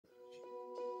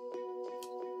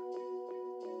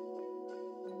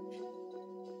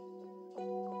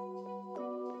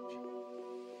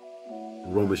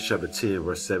Romans chapter 10,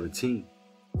 verse 17.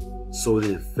 So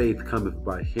then faith cometh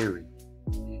by hearing,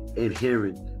 and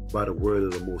hearing by the word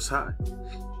of the Most High.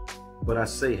 But I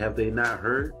say, have they not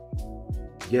heard?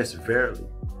 Yes, verily,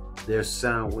 their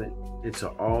sound went into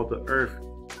all the earth,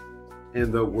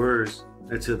 and the words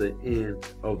into the end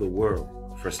of the world.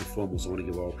 First and foremost, I want to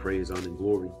give all praise, honor, and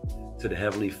glory to the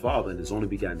Heavenly Father and His only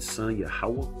begotten Son,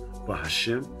 Yahweh,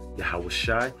 Bahashem, Yahweh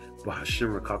Shai,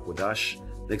 Bahashem Rakakwadash.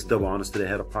 Next, double honors to the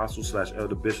head apostle /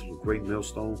 elder bishop of Great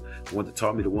Millstone, the one that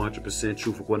taught me the 100%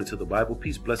 truth according to the Bible.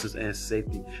 Peace, blessings, and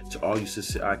safety to all you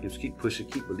sincere icons. Keep pushing,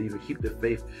 keep believing, keep the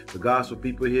faith. The gospel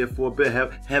people here for a bit.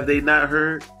 Have they not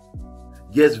heard?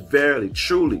 Yes, verily,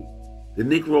 truly. The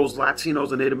Negroes, Latinos,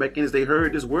 and Native Americans, they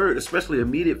heard this word, especially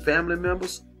immediate family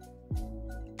members.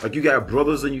 Like you got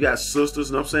brothers and you got sisters,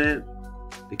 you know what I'm saying?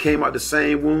 They came out the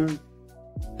same womb.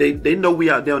 They know we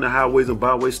out there on the highways and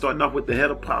byways, starting off with the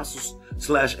head apostles /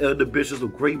 elder bishops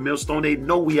of Great Millstone. They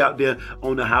know we out there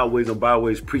on the highways and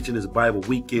byways preaching this Bible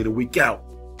week in and week out.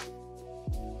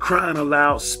 Crying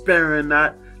aloud, sparing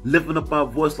not, lifting up our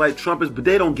voice like trumpets, but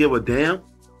they don't give a damn.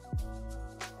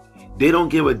 They don't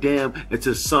give a damn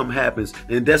until something happens,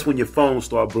 and that's when your phone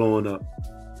start blowing up.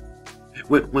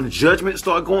 When judgment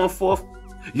start going forth,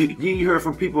 you ain't heard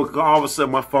from people, all of a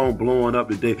sudden my phone blowing up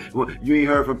today. You ain't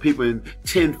heard from people in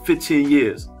 10, 15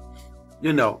 years.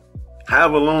 You know,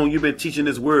 however long you've been teaching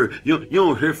this word, you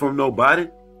don't hear from nobody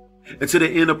until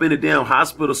they end up in a damn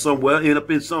hospital somewhere, end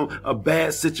up in a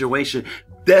bad situation.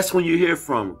 That's when you hear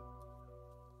from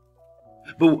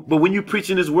them. But when you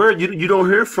preaching this word, you don't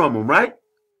hear from them, right?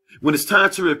 When it's time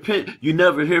to repent, you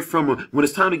never hear from them. When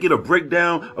it's time to get a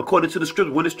breakdown according to the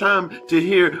scripture, when it's time to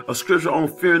hear a scripture on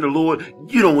fearing the Lord,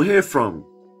 you don't hear from them.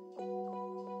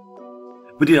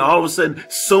 But then all of a sudden,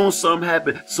 soon something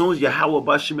happened. Soon as Yahweh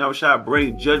Bashem Yahushua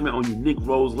bring judgment on you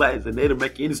Negroes, Latins, and Native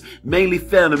Americans, mainly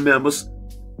family members,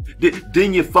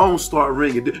 then your phone start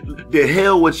ringing. The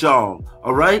hell with y'all,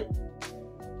 all right?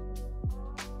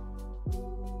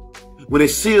 When they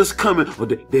see us coming, oh,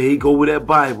 there you go with that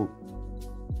Bible.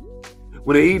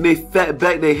 When they eating they fat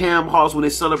back, they ham hocks, when they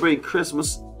celebrate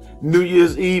Christmas, New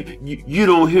Year's Eve, you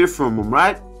don't hear from them,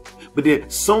 right? But then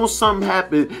soon something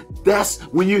happened, that's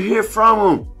when you hear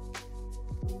from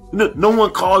them. No one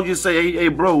calls you and say, hey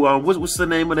bro, what's the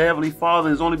name of the Heavenly Father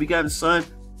and His only begotten Son?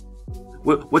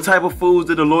 What type of foods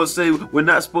did the Lord say we're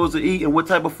not supposed to eat, and what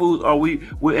type of foods are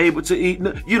we're able to eat?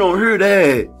 No, you don't hear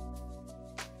that.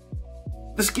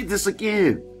 Let's get this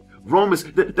again. Romans,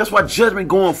 that's why judgment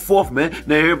going forth, man.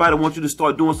 Now everybody wants you to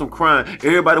start doing some crying.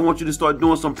 Everybody wants you to start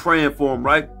doing some praying for them,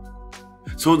 right?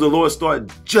 So the Lord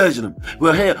started judging them.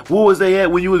 Well, hey, what was they at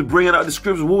when you was bringing out the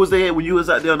scriptures? What was they at when you was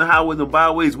out there on the highways and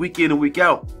byways week in and week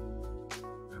out?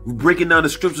 Breaking down the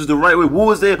scriptures the right way. What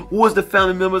was there? What was the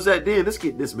family members at then? Let's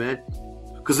get this, man.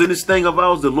 Because in this thing of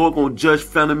ours, the Lord gonna judge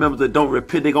family members that don't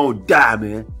repent. They gonna die,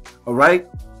 man. All right?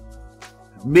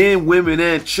 Men, women,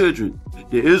 and children.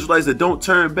 The Israelites that don't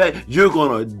turn back, you're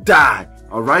gonna die.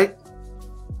 All right?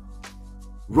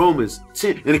 Romans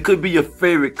 10. And it could be your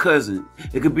favorite cousin.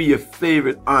 It could be your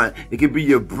favorite aunt. It could be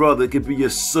your brother. It could be your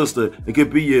sister. It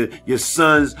could be your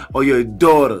sons or your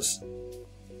daughters.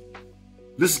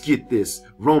 Let's get this.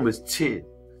 Romans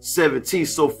 10:17.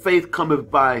 So faith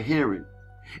cometh by hearing,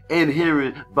 and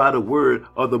hearing by the word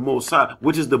of the Most High,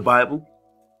 which is the Bible.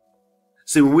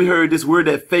 See, when we heard this word,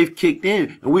 that faith kicked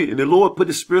in, and the Lord put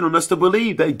the Spirit on us to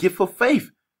believe, that gift of faith.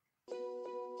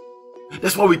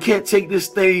 That's why we can't take this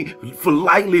thing for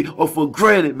lightly or for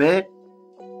granted, man.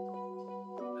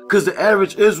 Because the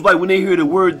average Israelite, when they hear the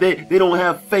word, they don't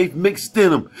have faith mixed in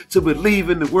them to believe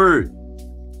in the word.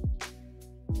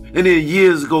 And then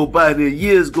years go by, and then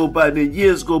years go by, and then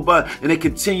years go by, and they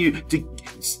continue to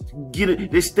get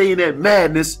it. They stay in that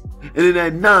madness and in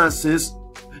that nonsense.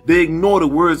 They ignore the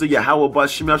words of Yahweh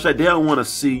Bashem Yahushua. They don't want to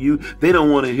see you. They don't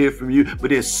want to hear from you.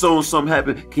 But then soon something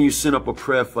happens. Can you send up a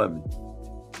prayer for me?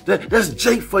 That's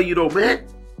Jake for you though, man.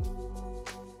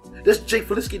 That's Jake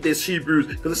for. Let's get this Hebrews,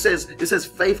 because it says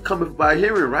faith cometh by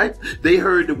hearing, right? They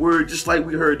heard the word just like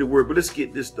we heard the word. But let's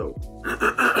get this though.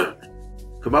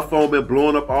 Cause my phone been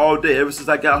blowing up all day ever since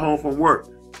I got home from work.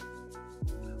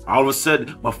 All of a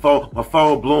sudden, my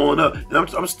phone blowing up, and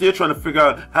I'm still trying to figure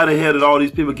out how the hell did all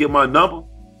these people get my number.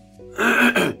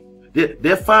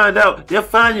 They'll find out. They'll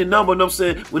find your number, you know what I'm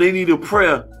saying, when they need a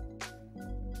prayer.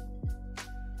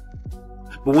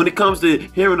 But when it comes to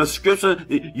hearing a scripture,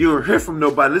 you don't hear from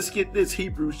nobody. Let's get this.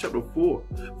 Hebrews chapter 4,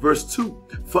 verse 2.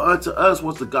 For unto us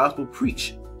was the gospel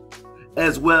preached,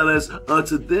 as well as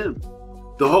unto them.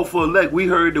 The hopeful elect, we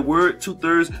heard the word.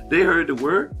 2/3, they heard the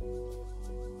word.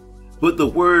 But the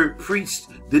word preached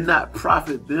did not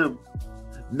profit them,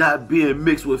 not being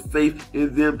mixed with faith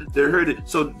in them that heard it.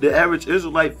 So the average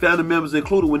Israelite, family members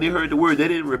included, when they heard the word, they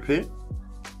didn't repent.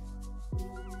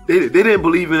 They didn't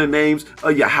believe in the names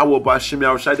of Yahweh B'Shem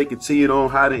Yahushai. They continued on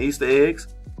hiding Easter eggs.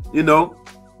 You know,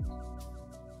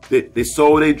 they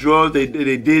sold their drugs. They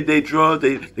did their drugs.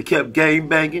 They kept gang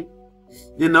banging.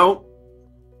 You know,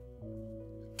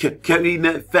 kept eating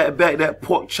that fat back, that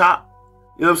pork chop.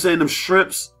 You know what I'm saying? Them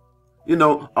shrimps. You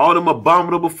know, all them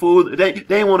abominable foods. They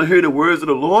ain't want to hear the words of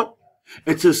the Lord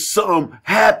until something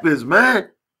happens, man.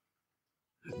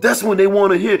 That's when they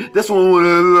want to hear. That's when they want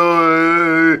to,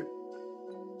 Lord,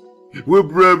 we're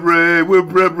brethren.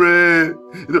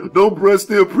 Don't bruh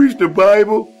still preach the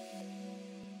Bible?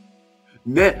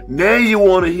 Now you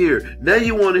want to hear. Now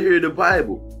you want to hear the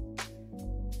Bible.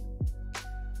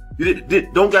 You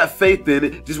don't got faith in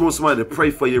it. Just want somebody to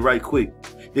pray for you right quick.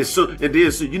 And so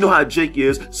you know how Jake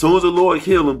is. As soon as the Lord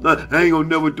heal him, I ain't gonna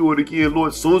never do it again, Lord.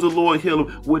 As soon as the Lord heal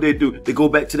him, what they do? They go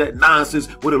back to that nonsense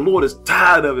where the Lord is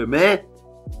tired of it, man.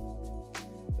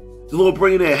 The Lord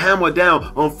bringing that hammer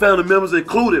down on family members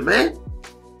included, man.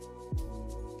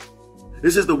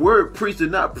 It says the word preached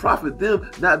did not profit them,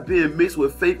 not being mixed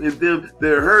with faith in them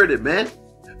that heard it, man.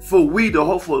 For we, the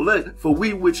hopeful elect, for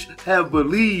we which have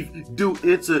believed, do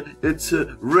enter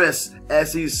into rest,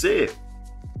 as he said.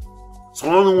 So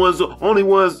only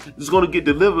ones that's going to get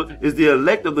delivered is the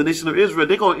elect of the nation of Israel.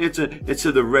 They're going to enter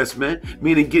into the rest, man.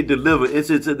 Meaning get delivered,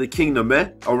 enter into the kingdom,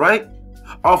 man. All right?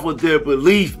 Off of their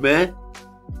belief, man.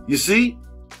 You see?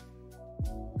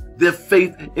 Their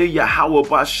faith in Yahweh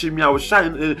B'Shem Yahushai.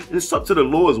 And it's up to the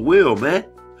Lord's will, man.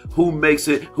 Who makes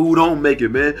it, who don't make it,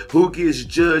 man. Who gets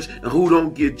judged and who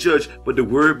don't get judged. But the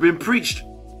word been preached.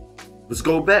 Let's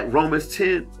go back. Romans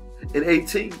 10 and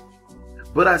 18.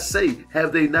 But I say,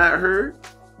 have they not heard?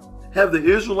 Have the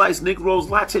Israelites, Negroes,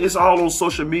 Latin? It's all on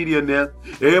social media now.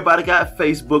 Everybody got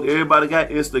Facebook. Everybody got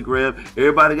Instagram.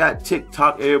 Everybody got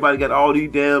TikTok. Everybody got all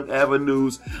these damn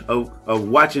avenues of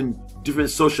watching different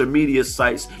social media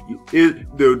sites.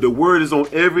 The word is on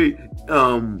every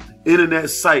internet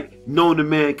site known to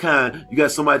mankind. You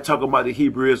got somebody talking about the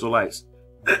Hebrew Israelites.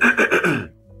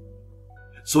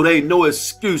 So there ain't no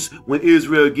excuse when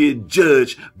Israel get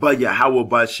judged by Yahweh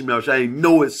B'Shem Yahushai. Ain't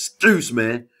no excuse,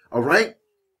 man. All right?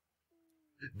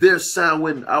 Their sound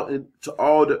went out into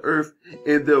all the earth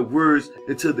and their words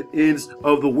into the ends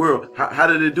of the world. How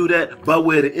did they do that? By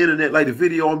way of the internet, like the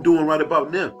video I'm doing right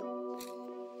about now.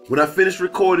 When I finish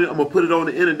recording, I'm going to put it on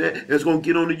the internet and it's going to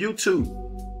get on the YouTube.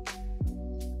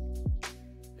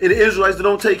 And the Israelites that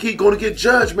don't take heed going to get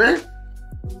judged, man.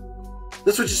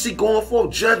 That's what you see going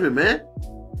forth, judgment, man.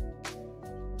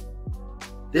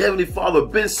 The Heavenly Father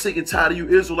been sick and tired of you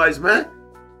Israelites, man.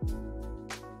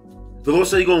 The Lord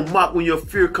said He's going to mock when your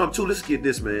fear come too. Let's get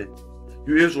this, man.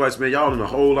 You Israelites, man, y'all in a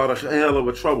whole lot of hell of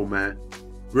a trouble, man.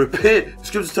 Repent. The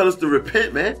scriptures tell us to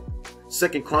repent, man.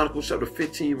 2 Chronicles chapter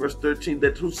 15, verse 13,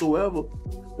 that whosoever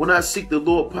will not seek the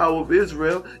Lord power of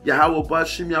Israel, Yahweh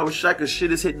B'Shem Yahushai, because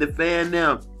shit is hitting the fan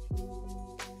now.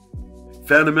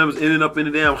 Family members ending up in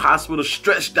the damn hospital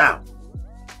stretched out.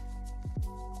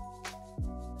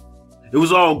 It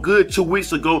was all good 2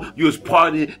 weeks ago. You was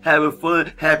partying, having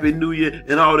fun, Happy New Year,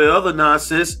 and all that other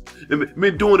nonsense. And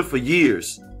been doing it for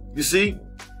years. You see?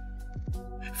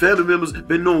 Family members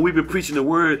been knowing we've been preaching the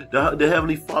word, the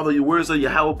Heavenly Father, your words of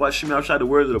Yahweh B'Shem Yahushai, the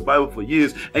words of the Bible for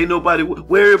years. Ain't nobody,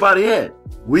 where everybody at?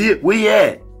 We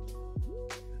at.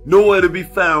 Nowhere to be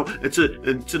found until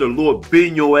the Lord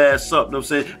bend your ass up, you know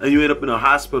what I'm saying? And you end up in a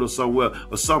hospital somewhere,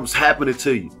 or something's happening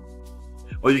to you.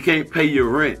 Or you can't pay your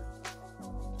rent.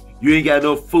 You ain't got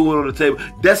no food on the table.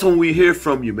 That's when we hear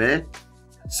from you, man.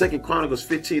 2 Chronicles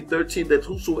 15, 13, that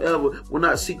whosoever will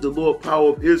not seek the Lord power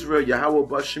of Israel, Yahweh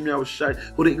B'Shem Yahushai,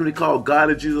 who they call God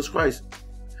and Jesus Christ,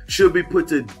 should be put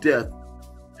to death.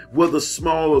 Whether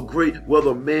small or great,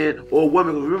 whether man or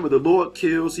woman. Remember, the Lord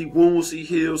kills, He wounds, He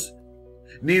heals.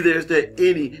 Neither is there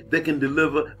any that can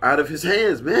deliver out of His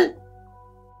hands, man.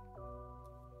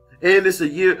 And it's a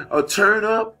year of turn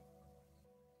up.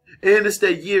 And it's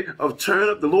that year of turn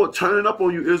up. The Lord turning up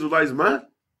on you Israelites, man.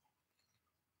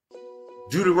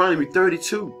 Deuteronomy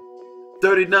 32,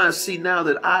 39. See now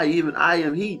that I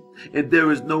am He, and there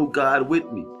is no God with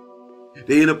me.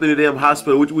 They end up in the damn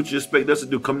hospital. What you expect us to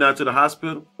do? Come down to the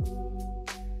hospital?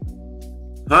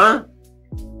 Huh?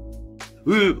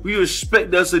 What you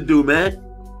expect us to do, man?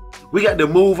 We got to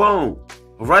move on.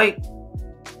 All right?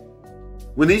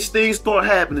 When these things start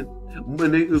happening,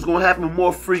 when it's going to happen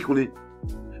more frequently,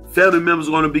 family members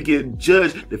are going to be getting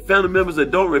judged. The family members that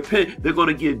don't repent, they're going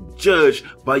to get judged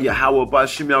by Yahweh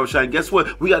B'Shem Yahushai. And guess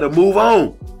what? We got to move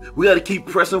on. We got to keep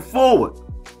pressing forward.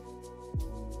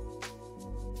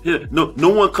 Here, no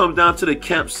one comes down to the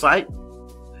campsite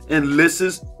and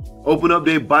listens, open up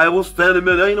their Bibles. Family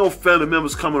members, there ain't no family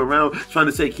members coming around trying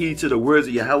to take heed to the words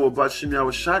of Yahweh Bashim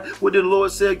Yahushai. What did the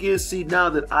Lord say again? See, now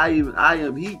that I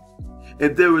am He,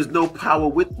 and there is no power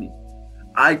with me.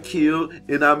 I kill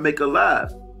and I make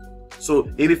alive.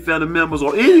 So any family members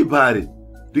or anybody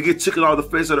to get taken off the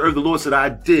face of the earth, the Lord said, I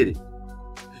did it.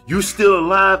 You still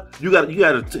alive? You got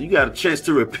a chance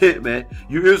to repent, man.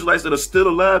 You Israelites that are still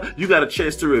alive, you got a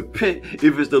chance to repent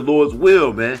if it's the Lord's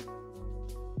will, man.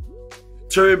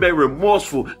 Turn back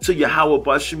remorseful to Yahweh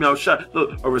Bashim Yahushai.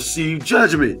 Look, or receive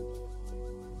judgment.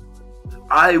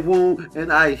 I wound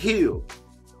and I heal.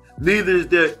 Neither is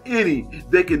there any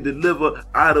that can deliver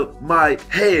out of my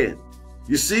hand.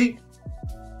 You see?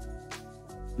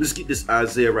 Let's get this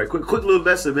Isaiah right quick. Quick little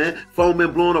lesson, man. Phone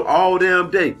been blowing up all damn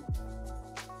day.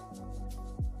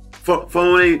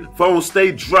 Phone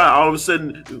stay dry. All of a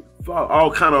sudden,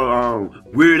 all kind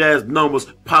of weird ass numbers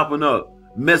popping up.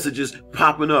 Messages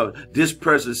popping up. This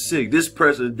person's sick. This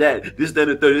person that. This, that,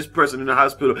 and the third. This person in the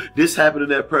hospital. This happened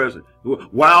to that person.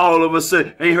 Why all of a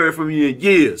sudden ain't heard from you in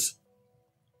years?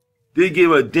 Didn't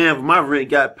give a damn if my rent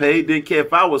got paid. Didn't care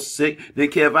if I was sick.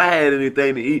 Didn't care if I had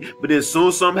anything to eat. But then as soon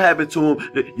as something happened to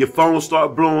him, your phone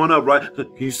start blowing up, right?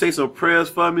 Can you say some prayers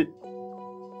for me?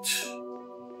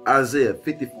 Isaiah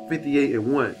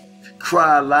 58:1.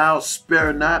 Cry aloud,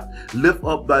 spare not, lift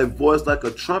up thy voice like a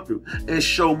trumpet, and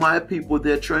show my people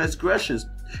their transgressions,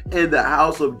 and the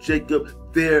house of Jacob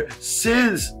their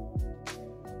sins.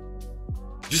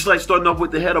 Just like starting off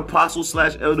with the head apostles /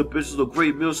 elder bishops of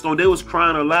Great Millstone, they was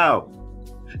crying aloud.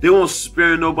 They weren't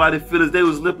sparing nobody's feelings. They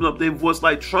was lifting up their voice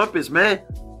like trumpets, man.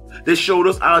 They showed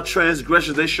us our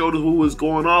transgressions. They showed us who was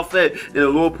going off at, and the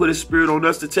Lord put His Spirit on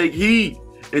us to take heed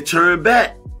and turn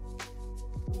back.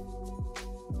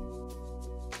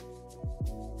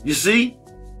 You see?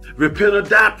 Repent or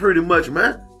die pretty much,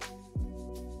 man.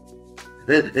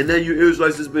 And then you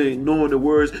Israelites that's been ignoring the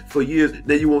words for years.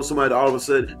 Then you want somebody to all of a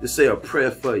sudden to say a prayer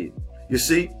for you. You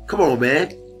see? Come on,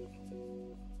 man.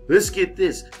 Let's get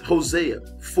this. Hosea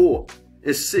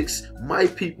 4:6. My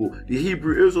people, the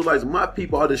Hebrew Israelites, my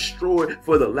people are destroyed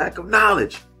for the lack of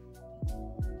knowledge.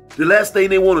 The last thing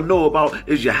they want to know about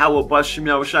is Yahweh Bashim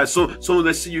Yahushai. So soon as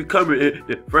they see you coming,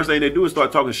 the first thing they do is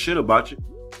start talking shit about you.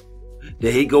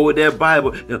 There he go with that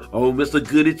Bible. Oh, Mr.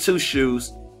 Goody Two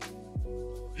Shoes.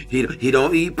 He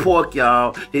don't eat pork,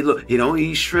 y'all. He don't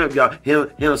eat shrimp, y'all. He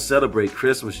don't celebrate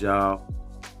Christmas, y'all.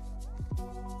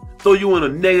 Throw you in a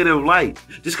negative light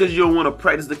just because you don't want to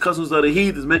practice the customs of the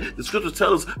heathens, man. The scriptures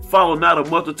tell us, follow not a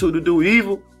multitude to do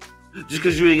evil. Just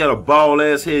because you ain't got a bald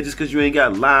ass head, just because you ain't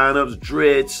got line-ups,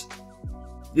 dreads,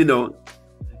 you know,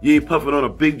 you ain't puffing on a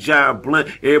big giant blunt.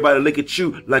 Everybody look at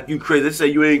you like you crazy. They say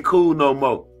you ain't cool no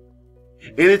more.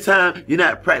 Anytime you're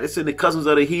not practicing the customs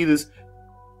of the heathens,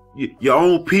 your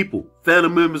own people, family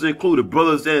members included,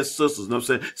 brothers and sisters, you know what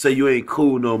I'm saying, say you ain't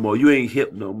cool no more. You ain't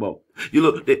hip no more. You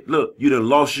look, you done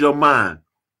lost your mind.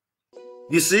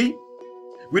 You see?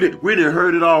 We done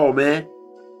heard it all, man.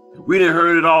 We done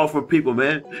heard it all from people,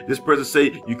 man. This person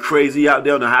say you crazy out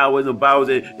there on the highways and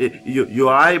byways. You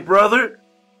all right, brother?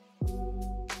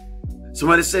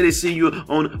 Somebody say they see you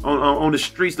on the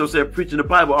streets, don't say preaching the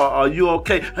Bible. Are you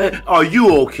okay? Hey, are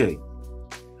you okay?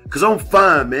 Because I'm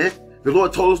fine, man. The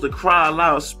Lord told us to cry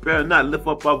aloud, spare not, lift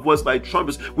up our voice like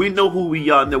trumpets. We know who we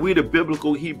are now. We the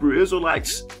biblical Hebrew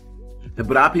Israelites.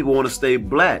 But our people want to stay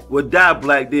black. Well, die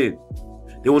black then.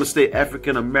 They want to stay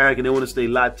African American. They want to stay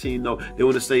Latino. They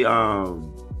want to stay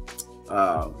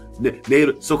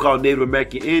so-called Native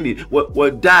American Indian.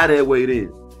 Well, die that way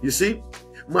then. You see?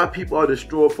 My people are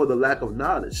destroyed for the lack of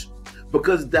knowledge.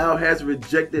 Because thou hast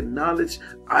rejected knowledge,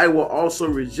 I will also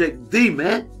reject thee,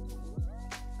 man.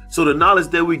 So the knowledge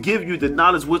that we give you, the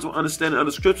knowledge, wisdom, understanding of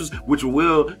the scriptures, which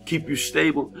will keep you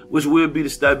stable, which will be the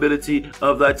stability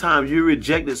of thy time. You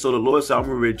rejected, so the Lord said, I'm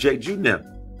going to reject you now.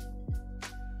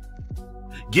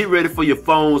 Get ready for your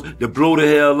phones to blow the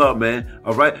hell up, man.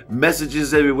 All right?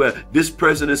 Messages everywhere. This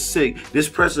person is sick. This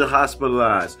person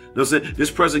hospitalized. You know what I'm saying?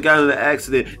 This person got in an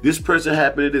accident. This person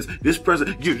happened to this. This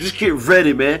person. You just get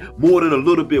ready, man. More than a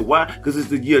little bit. Why? Because it's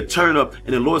the year turn up.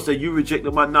 And the Lord said, you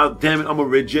rejected my knowledge. Damn it, I'm going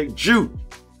to reject you.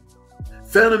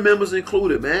 Family members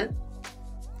included, man.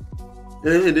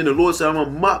 And then the Lord said, I'm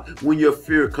going to mock when your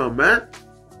fear come, man.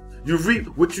 You reap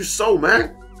what you sow,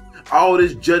 man. All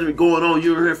this judgment going on,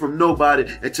 you don't hear from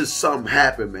nobody until something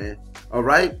happened, man. All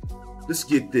right? Let's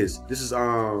get this. This is,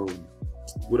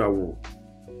 what I want.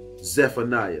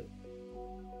 Zephaniah.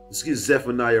 Let's get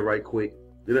Zephaniah right quick.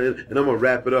 And I'm going to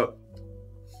wrap it up.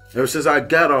 Ever since I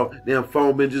got off, damn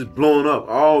phone been just blowing up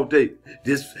all day.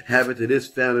 This happened to this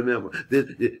family member.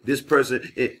 This person.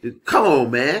 Come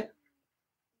on, man.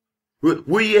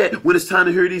 Where you at when it's time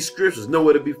to hear these scriptures?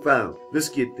 Nowhere to be found. Let's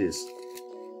get this.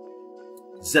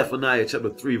 Zephaniah chapter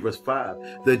 3 verse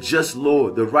 5. The just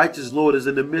Lord, the righteous Lord is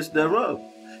in the midst thereof.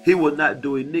 He will not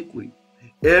do iniquity.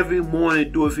 Every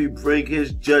morning doeth he bring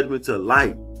his judgment to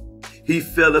light. He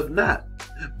faileth not.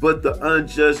 But the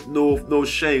unjust knoweth no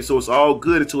shame. So it's all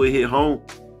good until it hit home.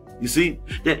 You see?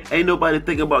 There ain't nobody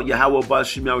thinking about Yahweh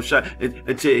Bashim Yahushua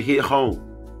until it hit home.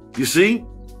 You see?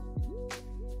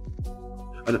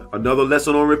 Another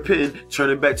lesson on repenting,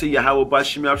 turning back to Yahweh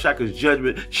Bashim Yahushua, because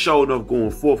judgment showing up going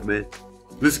forth, man.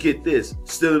 Let's get this.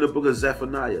 Still in the book of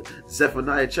Zephaniah.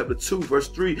 Zephaniah chapter 2 verse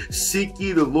 3. Seek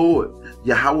ye the Lord.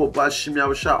 Yahweh Bashim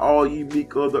Yahushua, all ye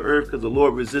meek of the earth, because the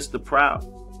Lord resists the proud.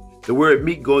 The word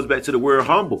meek goes back to the word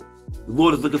humble. The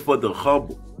Lord is looking for the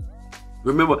humble.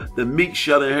 Remember, the meek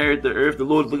shall inherit the earth. The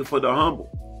Lord is looking for the humble.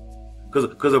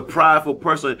 Because a prideful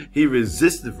person, he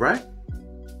resisteth, right?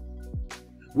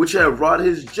 Which have wrought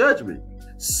his judgment.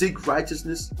 Seek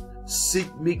righteousness, seek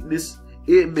meekness.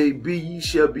 It may be ye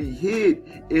shall be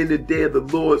hid in the day of the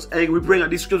Lord's anger. We bring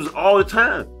out these scriptures all the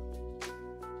time.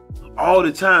 All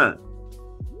the time.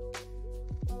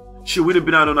 Shit, we done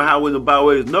been out on the highways and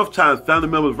byways enough times. Family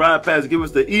members ride past and give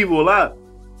us the evil eye.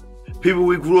 People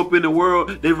we grew up in the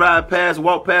world, they ride past,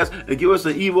 walk past, and give us the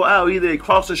evil eye. Either they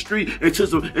cross the street until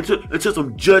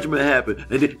some judgment happen.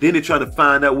 And then they're trying to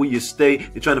find out where you stay.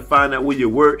 They're trying to find out where you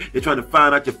work. They're trying to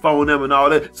find out your phone number and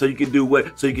all that. So you can do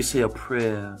what? So you can say a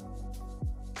prayer.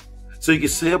 So you can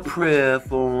say a prayer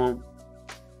for them.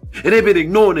 And they've been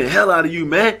ignoring the hell out of you,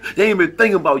 man. They ain't been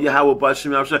thinking about Yahweh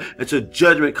Bashim Yahushua until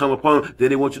judgment come upon them. Then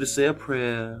they want you to say a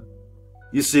prayer.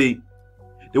 You see,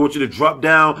 they want you to drop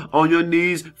down on your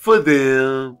knees for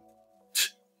them.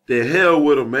 The hell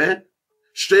with them, man.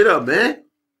 Straight up, man.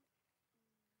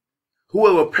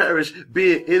 Whoever perish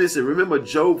being innocent. Remember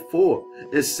Job 4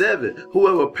 and 7.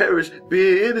 Whoever perish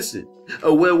being innocent.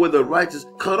 Aware with the righteous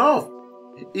cut off.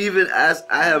 Even as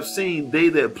I have seen, they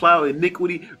that plow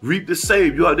iniquity reap the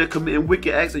same. You out there committing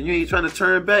wicked acts and you ain't trying to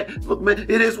turn back. Look, man,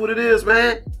 it is what it is,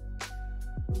 man.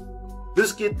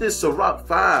 Let's get this. Sirach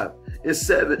 5 and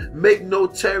 7. Make no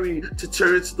tarrying to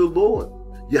turn to the Lord.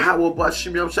 Yahweh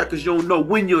Bashim Yahushua, because you don't know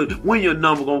when your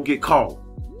number gonna get called.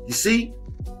 You see?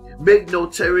 Make no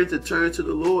tarrying to turn to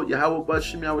the Lord. Yahweh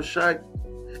Bashim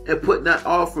Yahushua, and put not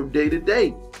off from day to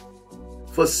day.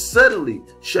 For suddenly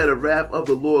shall the wrath of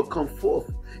the Lord come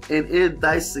forth, and in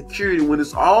thy security, when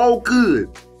it's all good,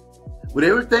 when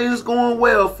everything is going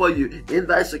well for you, in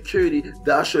thy security,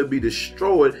 thou shalt be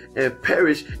destroyed and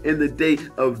perish in the day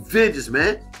of vengeance,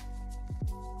 man.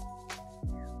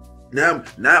 Now,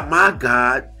 not my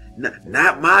God,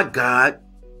 not my God.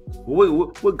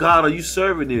 What God are you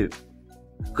serving then?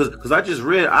 Because I just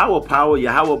read our power,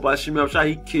 Yahweh Bashim Yahushua,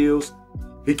 he kills.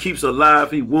 He keeps alive,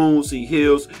 he wounds, he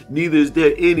heals. Neither is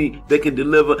there any that can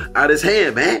deliver out his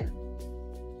hand, man.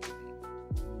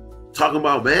 Talking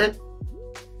about, man.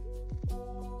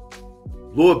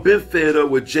 Lord been fed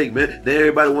up with Jake, man. Now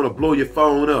everybody want to blow your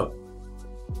phone up.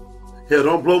 Hell,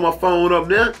 don't blow my phone up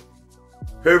now.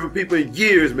 Heard from people in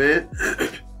years, man.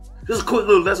 Just a quick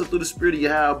little lesson through the spirit of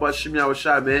Yahweh Bashim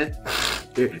Yahushua, man.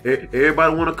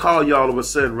 Everybody want to call you all of a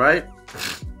sudden, right?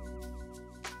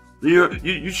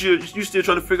 You still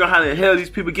trying to figure out how the hell these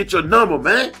people get your number,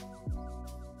 man.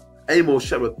 Amos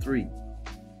chapter 3,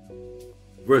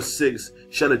 verse 6.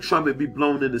 Shall the trumpet be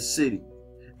blown in the city,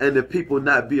 and the people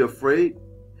not be afraid?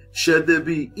 Shall there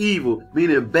be evil,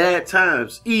 meaning bad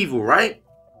times, evil, right?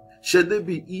 Shall there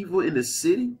be evil in the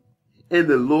city, and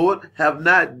the Lord have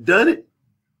not done it?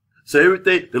 So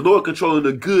everything, the Lord controlling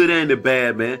the good and the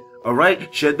bad, man. All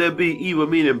right? Shall there be evil,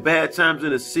 meaning bad times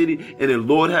in the city, and the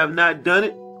Lord have not done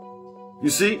it? You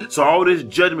see? So all this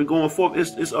judgment going forth,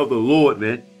 it's of the Lord,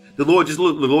 man. The Lord just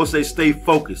look, the Lord say, stay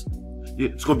focused.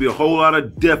 It's going to be a whole lot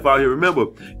of death out here. Remember,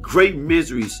 great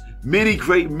miseries, many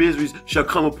great miseries shall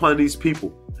come upon these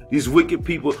people, these wicked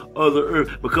people of the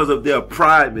earth, because of their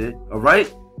pride, man. All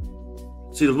right?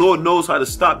 See, the Lord knows how to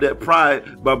stop that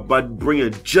pride by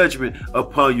bringing judgment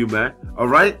upon you, man. All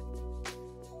right?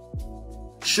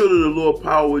 Surely the Lord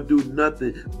power will do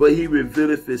nothing, but he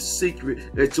revealeth his secret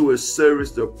unto his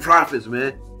servants, the prophets,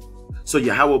 man. So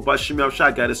Yahweh Bashim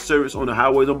Yahushua got his servants on the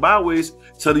highways and byways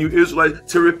telling you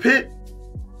Israelites to repent.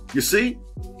 You see?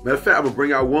 Matter of fact, I'm going to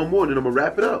bring out one more and then I'm going to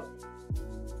wrap it up.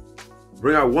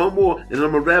 Bring out one more and then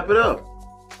I'm going to wrap it up.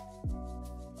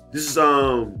 This is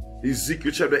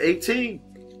Ezekiel chapter 18.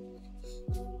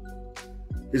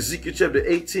 Ezekiel chapter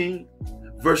 18,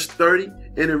 verse 30.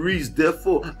 And it reads,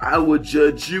 therefore, I will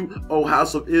judge you, O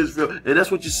house of Israel. And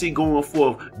that's what you see going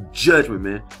forth. Judgment,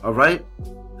 man. All right?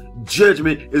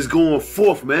 Judgment is going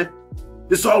forth, man.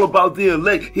 It's all about the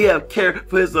elect. He have care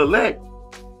for his elect.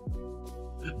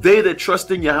 They that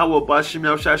trust in Yahweh B'Shem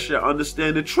Yahushua shall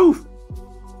understand the truth.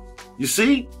 You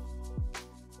see?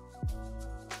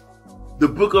 The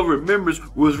book of remembrance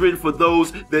was written for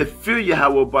those that fear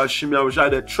Yahweh B'Shem Yahushua,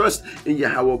 that trust in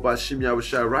Yahweh B'Shem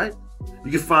Yahushua, right?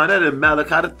 You can find that in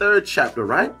Malachi, the 3rd chapter,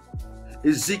 right?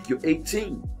 Ezekiel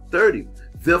 18:30.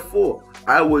 Therefore,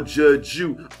 I will judge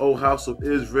you, O house of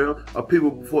Israel. A people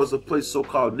before us a place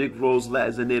so-called Negroes,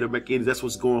 Latins, and Native Americans. That's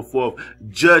what's going forth.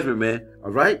 Judgment, man.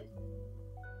 All right?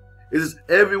 It is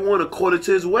everyone according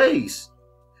to his ways.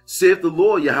 Saith the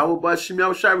Lord, Yahweh B'Shem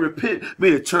Yahushua, repent,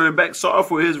 meaning turn back, sorrow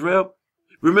for Israel.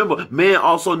 Remember, man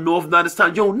also knoweth not his time.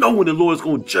 You don't know when the Lord is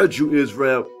going to judge you,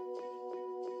 Israel.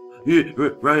 You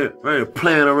right here,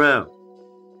 playing around.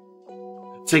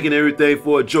 Taking everything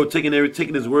for a joke, taking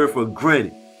his word for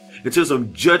granted. Until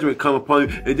some judgment come upon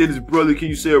you. And then his brother, can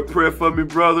you say a prayer for me,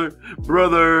 brother?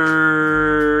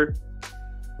 Brother.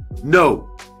 No.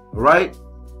 All right?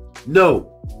 No.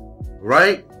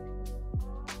 Right?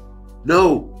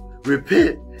 No.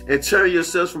 Repent and turn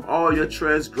yourselves from all your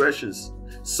transgressions,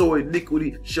 so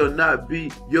iniquity shall not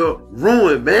be your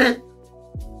ruin, man.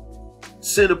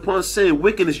 Sin upon sin,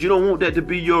 wickedness, you don't want that to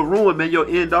be your ruin, man, your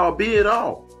end all, be it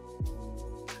all.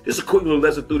 Just a quick little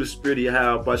lesson through the spirit of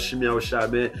Yahweh B'Shem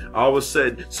Yahushua, man. All of a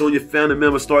sudden, so your family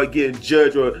members start getting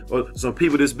judged, or some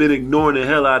people that's been ignoring the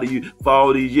hell out of you for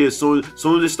all these years. So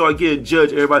soon as they start getting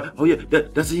judged, everybody, oh yeah,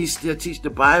 doesn't he still teach the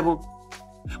Bible?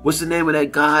 What's the name of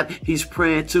that God he's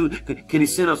praying to? Can he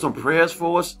send up some prayers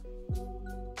for us?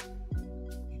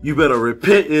 You better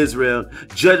repent, Israel.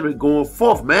 Judgment going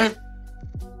forth, man.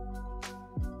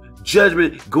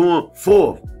 Judgment going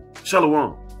forth.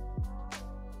 Shalom.